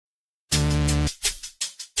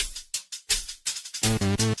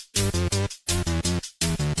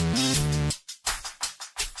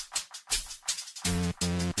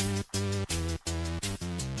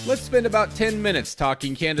Let's spend about 10 minutes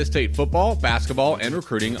talking Kansas State football, basketball, and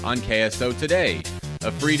recruiting on KSO Today,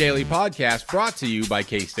 a free daily podcast brought to you by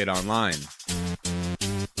K-StateOnline.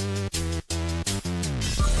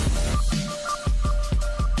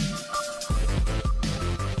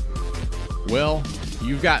 Well,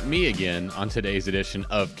 you've got me again on today's edition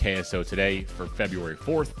of KSO Today for February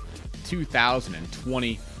 4th,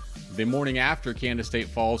 2020. The morning after Kansas State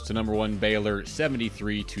falls to number 1 Baylor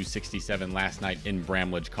 73-67 last night in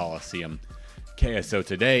Bramlage Coliseum. KSO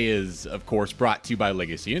Today is, of course, brought to you by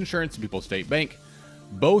Legacy Insurance and People's State Bank,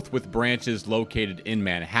 both with branches located in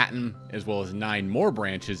Manhattan, as well as 9 more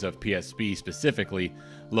branches of PSB specifically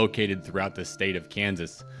located throughout the state of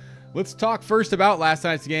Kansas. Let's talk first about last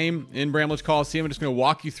night's game in Bramlage Coliseum. I'm just going to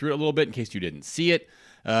walk you through it a little bit in case you didn't see it.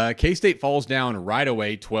 K-State falls down right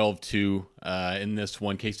away, 12-2 in this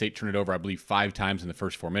one. K-State turned it over, I believe, 5 times in the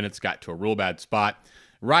first 4 minutes. Got to a real bad spot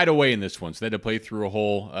right away in this one, so they had to play through a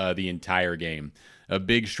hole the entire game. A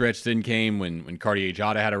big stretch then came when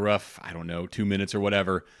Cartier-Jada had a rough, 2 minutes or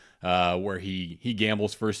whatever, where he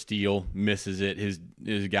gambles for a steal, misses it. His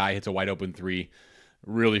guy hits a wide-open 3.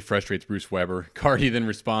 Really frustrates Bruce Weber. Carty then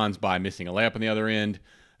responds by missing a layup on the other end.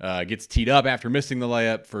 Gets teed up after missing the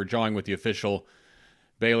layup for jawing with the official.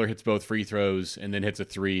 Baylor hits both free throws and then hits a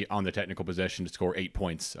 3 on the technical possession to score 8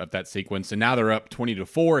 points of that sequence. And now they're up 20-4, a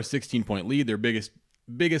 16-point lead. Their biggest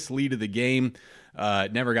lead of the game.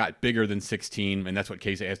 Never got bigger than 16, and that's what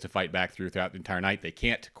K-State has to fight back throughout the entire night. They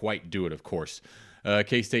can't quite do it, of course.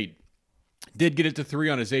 K-State did get it to 3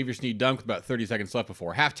 on a Xavier Sneed dunk with about 30 seconds left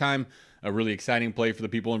before halftime. A really exciting play for the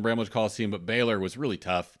people in Bramlage Coliseum, but Baylor was really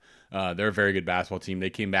tough. They're a very good basketball team.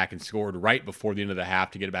 They came back and scored right before the end of the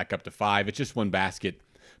half to get it back up to 5. It's just one basket,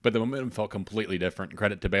 but the momentum felt completely different.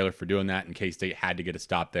 Credit to Baylor for doing that, and K-State had to get a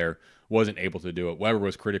stop there. Wasn't able to do it. Weber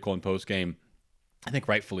was critical in postgame. I think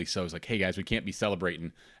rightfully so. It's like, hey, guys, we can't be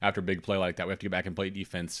celebrating after a big play like that. We have to get back and play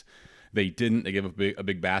defense. They didn't. They gave a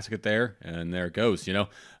big basket there, and there it goes.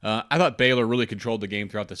 I thought Baylor really controlled the game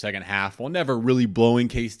throughout the second half while never really blowing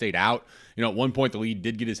K-State out. At one point, the lead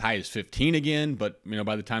did get as high as 15 again, but,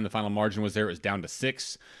 by the time the final margin was there, it was down to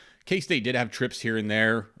 6. K-State did have trips here and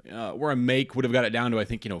there where a make would have got it down to, I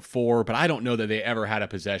think, 4, but I don't know that they ever had a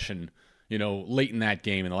possession, late in that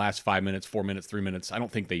game in the last 5 minutes, 4 minutes, 3 minutes. I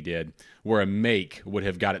don't think they did, where a make would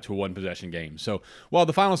have got it to a one-possession game. So while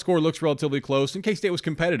the final score looks relatively close, and K-State was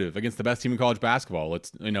competitive against the best team in college basketball,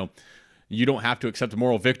 you don't have to accept a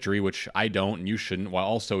moral victory, which I don't, and you shouldn't, while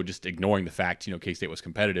also just ignoring the fact, K-State was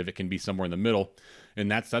competitive. It can be somewhere in the middle, and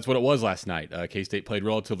that's what it was last night. K-State played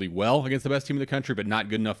relatively well against the best team in the country, but not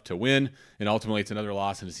good enough to win, and ultimately it's another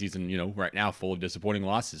loss in a season, right now full of disappointing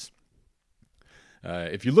losses.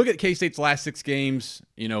 If you look at K-State's last 6 games,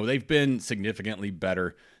 they've been significantly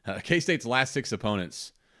better. K-State's last 6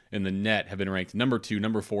 opponents in the net have been ranked number 2,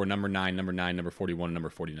 number 4, number 9, number 41, and number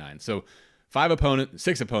 49. So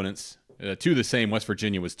 6 opponents, 2 the same. West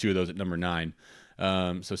Virginia was 2 of those at number 9.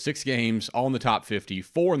 So 6 games, all in the top 50,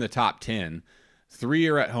 4 in the top 10. 3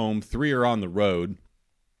 are at home, 3 are on the road.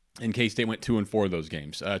 And K-State went 2-4 of those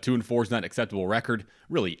games. 2-4 is not an acceptable record,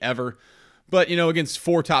 really, ever. But, against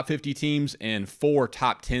 4 top 50 teams and 4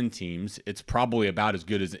 top 10 teams, it's probably about as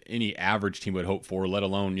good as any average team would hope for, let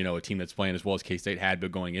alone, a team that's playing as well as K-State had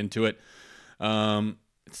been going into it.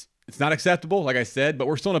 It's not acceptable, like I said, but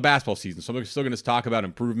we're still in a basketball season, so we're still going to talk about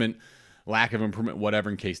improvement, lack of improvement, whatever,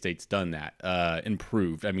 and K-State's done that.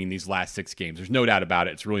 Improved, these last 6 games. There's no doubt about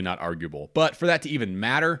it. It's really not arguable. But for that to even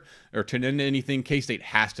matter or turn into anything, K-State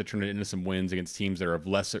has to turn it into some wins against teams that are of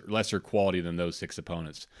lesser quality than those 6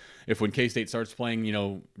 opponents. If when K-State starts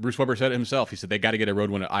playing, Bruce Weber said it himself. He said they got to get a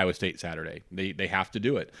road win at Iowa State Saturday. They have to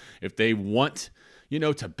do it. If they want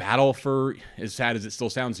to battle for, as sad as it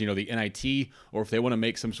still sounds, the NIT, or if they want to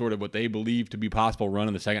make some sort of what they believe to be possible run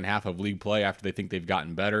in the second half of league play after they think they've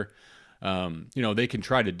gotten better, they can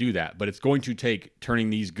try to do that. But it's going to take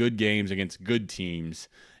turning these good games against good teams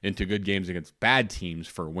into good games against bad teams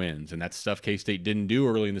for wins. And that's stuff K-State didn't do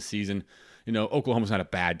early in the season. Oklahoma's not a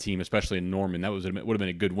bad team, especially in Norman. That would have been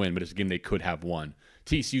a good win, but it's a game they could have won.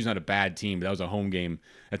 TCU's not a bad team, but that was a home game.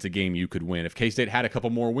 That's a game you could win. If K-State had a couple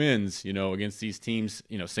more wins, against these teams,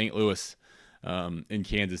 St. Louis and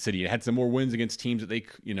Kansas City, it had some more wins against teams that they,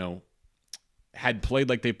 had played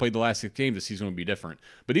like they played the last 6 games, the season would be different.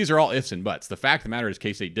 But these are all ifs and buts. The fact of the matter is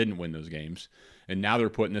K-State didn't win those games, and now they're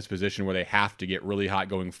put in this position where they have to get really hot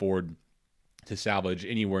going forward to salvage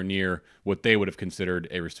anywhere near what they would have considered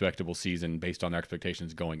a respectable season based on their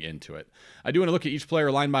expectations going into it. I do want to look at each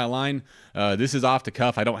player line by line. This is off the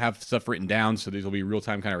cuff. I don't have stuff written down, so these will be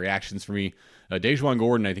real-time kind of reactions for me. Dejuan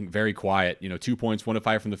Gordon, I think, very quiet. 2 points, 1 of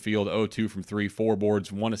 5 from the field, 0-2 from 3, 4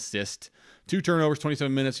 boards, 1 assist, 2 turnovers,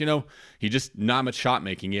 27 minutes. He just not much shot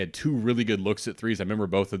making. He had 2 really good looks at threes. I remember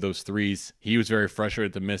both of those threes. He was very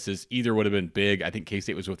frustrated at the misses. Either would have been big. I think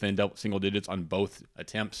K-State was within single digits on both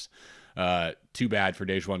attempts. Too bad for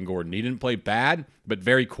Dejuan Gordon. He didn't play bad, but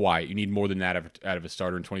very quiet. You need more than that out of a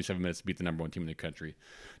starter in 27 minutes to beat the number 1 team in the country.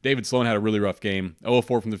 David Sloan had a really rough game.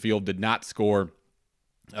 0-4 from the field, did not score.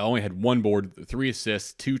 Only had 1 board, 3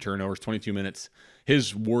 assists, 2 turnovers, 22 minutes.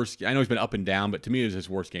 His worst, I know he's been up and down, but to me it was his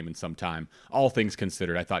worst game in some time. All things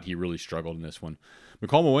considered, I thought he really struggled in this one.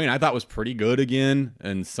 McCall I thought was pretty good again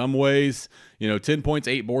in some ways. 10 points,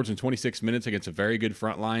 8 boards in 26 minutes against a very good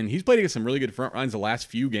front line. He's played against some really good front lines the last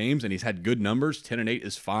few games, and he's had good numbers. 10 and 8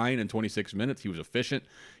 is fine in 26 minutes. He was efficient.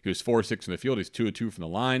 He was 4-6 from the field. He's 2-2 from the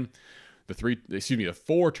line. The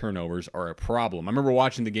 4 turnovers are a problem. I remember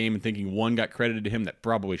watching the game and thinking 1 got credited to him that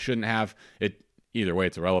probably shouldn't have. Either way,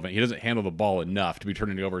 it's irrelevant. He doesn't handle the ball enough to be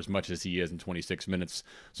turning it over as much as he is in 26 minutes.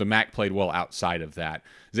 So Mac played well outside of that.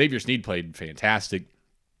 Xavier Sneed played fantastic.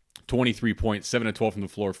 23 points, 7 of 12 from the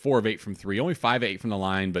floor, 4 of 8 from 3. Only 5 of 8 from the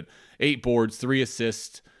line, but 8 boards, 3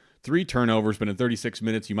 assists, 3 turnovers. But in 36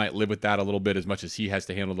 minutes, you might live with that a little bit as much as he has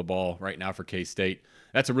to handle the ball right now for K-State.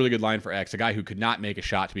 That's a really good line for X. A guy who could not make a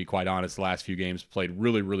shot, to be quite honest, the last few games, played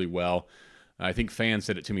really, really well. I think fans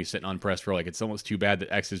said it to me sitting on press row, it's almost too bad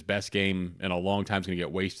that X's best game in a long time is going to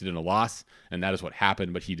get wasted in a loss, and that is what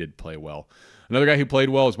happened, but he did play well. Another guy who played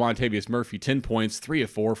well is Montavious Murphy, 10 points, 3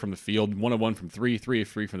 of 4 from the field, 1 of 1 from 3, 3 of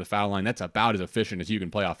 3 from the foul line. That's about as efficient as you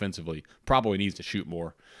can play offensively. Probably needs to shoot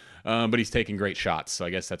more, but he's taking great shots, so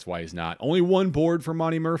I guess that's why he's not. Only 1 board for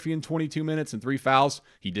Monty Murphy in 22 minutes and 3 fouls.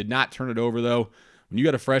 He did not turn it over, though. When you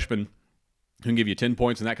got a freshman who can give you 10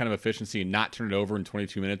 points and that kind of efficiency and not turn it over in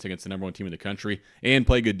 22 minutes against the number 1 team in the country and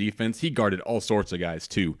play good defense. He guarded all sorts of guys,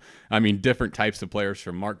 too. I mean, different types of players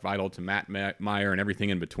from Mark Vidal to Matt Meyer and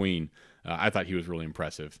everything in between. I thought he was really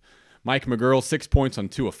impressive. Mike McGurl, 6 points on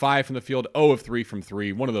 2 of 5 from the field, 0 of 3 from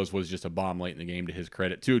 3. One of those was just a bomb late in the game to his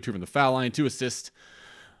credit. 2 of 2 from the foul line, 2 assists.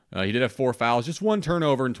 He did have 4 fouls, just 1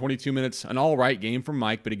 turnover in 22 minutes. An all-right game from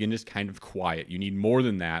Mike, but again, just kind of quiet. You need more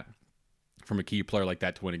than that from a key player like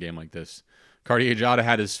that to win a game like this. Cartier-Jada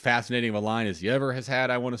had as fascinating of a line as he ever has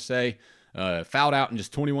had, I want to say. Fouled out in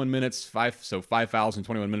just 21 minutes, 5 fouls in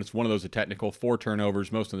 21 minutes. One of those a technical, 4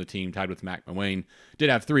 turnovers, most on the team, tied with Mac McWayne. Did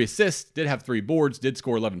have 3 assists, did have 3 boards, did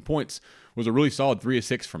score 11 points. Was a really solid 3 of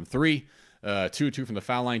 6 from 3. 2 of 2 from the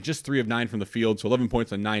foul line, just 3 of 9 from the field, so 11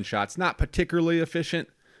 points on 9 shots. Not particularly efficient.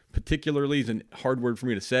 Particularly is a hard word for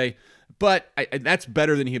me to say, but that's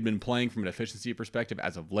better than he had been playing from an efficiency perspective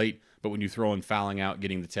as of late. But when you throw in fouling out,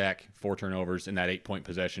 getting the tech, 4 turnovers, and that 8-point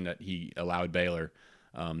possession that he allowed Baylor,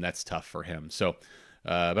 that's tough for him. So,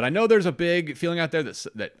 but I know there's a big feeling out there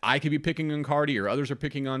that I could be picking on Cardi or others are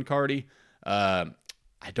picking on Cardi. I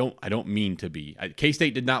don't mean to be.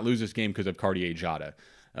 K-State did not lose this game because of Cartier-Jada.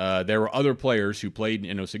 There were other players who played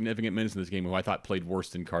significant minutes in this game who I thought played worse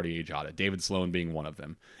than Cartier-Jada, David Sloan being one of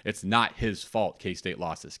them. It's not his fault K-State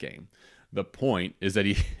lost this game. The point is that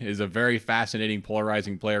he is a very fascinating,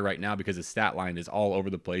 polarizing player right now because his stat line is all over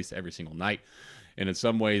the place every single night. And in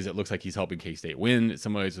some ways, it looks like he's helping K-State win. In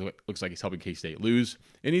some ways, it looks like he's helping K-State lose.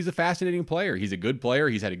 And he's a fascinating player. He's a good player.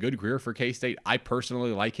 He's had a good career for K-State. I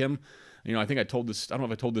personally like him. I think I told this, I don't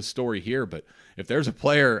know if I told this story here, but if there's a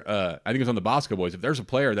player, I think it was on the Bosco Boys, if there's a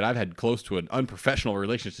player that I've had close to an unprofessional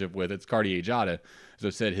relationship with, it's Cartier-Jada. As I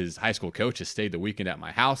said, his high school coach has stayed the weekend at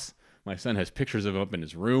my house. My son has pictures of him up in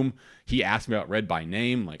his room. He asked me about Red by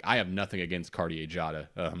name. I have nothing against Cartier-Jada.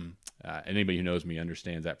 Anybody who knows me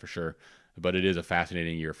understands that for sure. But it is a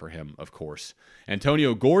fascinating year for him, of course.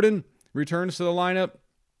 Antonio Gordon returns to the lineup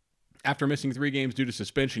after missing 3 games due to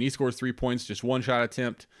suspension. He scores 3 points, just 1 shot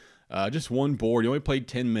attempt. Just 1 board. He only played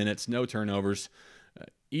 10 minutes, no turnovers.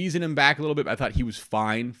 Easing him back a little bit, but I thought he was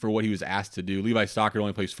fine for what he was asked to do. Levi Stockard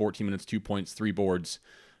only plays 14 minutes, 2 points, 3 boards,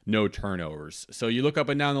 no turnovers. So you look up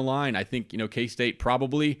and down the line, I think, K-State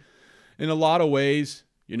probably, in a lot of ways,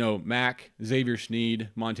 Mac, Xavier Sneed,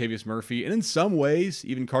 Montavious Murphy, and in some ways,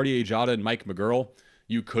 even Cartier-Jada and Mike McGurl,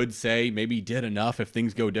 you could say maybe did enough if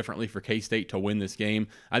things go differently for K-State to win this game.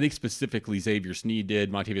 I think specifically Xavier Sneed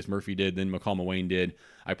did, Montavious Murphy did, then McCall Wayne did.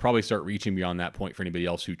 I probably start reaching beyond that point for anybody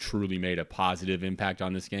else who truly made a positive impact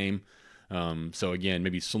on this game. So again,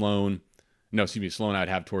 maybe Sloan I'd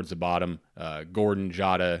have towards the bottom. Gordon,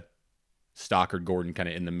 Jada, Stockard, Gordon kind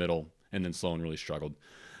of in the middle, and then Sloan really struggled.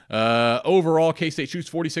 Overall, K-State shoots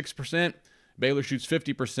 46%. Baylor shoots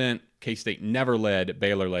 50%. K-State never led.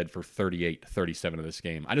 Baylor led for 38-37 of this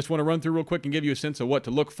game. I just want to run through real quick and give you a sense of what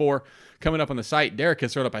to look for coming up on the site. Derek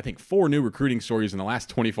has thrown up, I think, 4 new recruiting stories in the last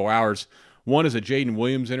 24 hours. One is a Jaden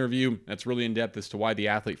Williams interview that's really in-depth as to why the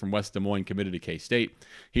athlete from West Des Moines committed to K-State.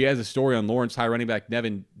 He has a story on Lawrence High running back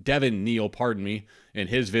Devin Neal, and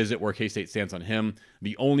his visit where K-State stands on him.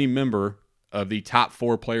 The only member of the top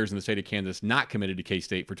 4 players in the state of Kansas not committed to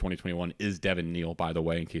K-State for 2021 is Devin Neal, by the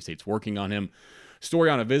way, and K-State's working on him. Story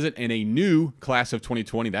on a visit and a new class of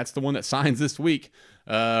 2020. That's the one that signs this week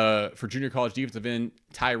for junior college defensive end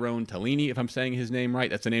Tyrone Talini, if I'm saying his name right.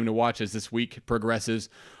 That's a name to watch as this week progresses.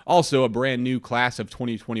 Also, a brand new class of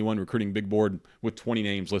 2021 recruiting big board with 20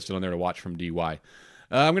 names listed on there to watch from DY.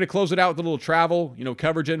 I'm going to close it out with a little travel,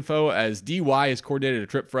 coverage info, as DY has coordinated a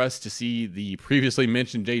trip for us to see the previously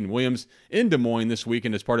mentioned Jaden Williams in Des Moines this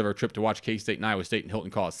weekend as part of our trip to watch K-State and Iowa State in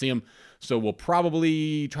Hilton Coliseum. So we'll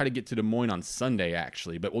probably try to get to Des Moines on Sunday,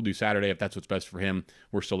 actually, but we'll do Saturday if that's what's best for him.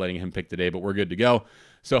 We're still letting him pick the day, but we're good to go.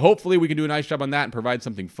 So hopefully we can do a nice job on that and provide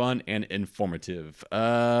something fun and informative.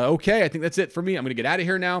 Okay, I think that's it for me. I'm going to get out of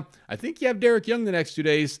here now. I think you have Derek Young the next 2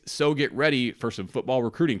 days, so get ready for some football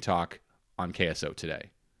recruiting talk on KSO Today.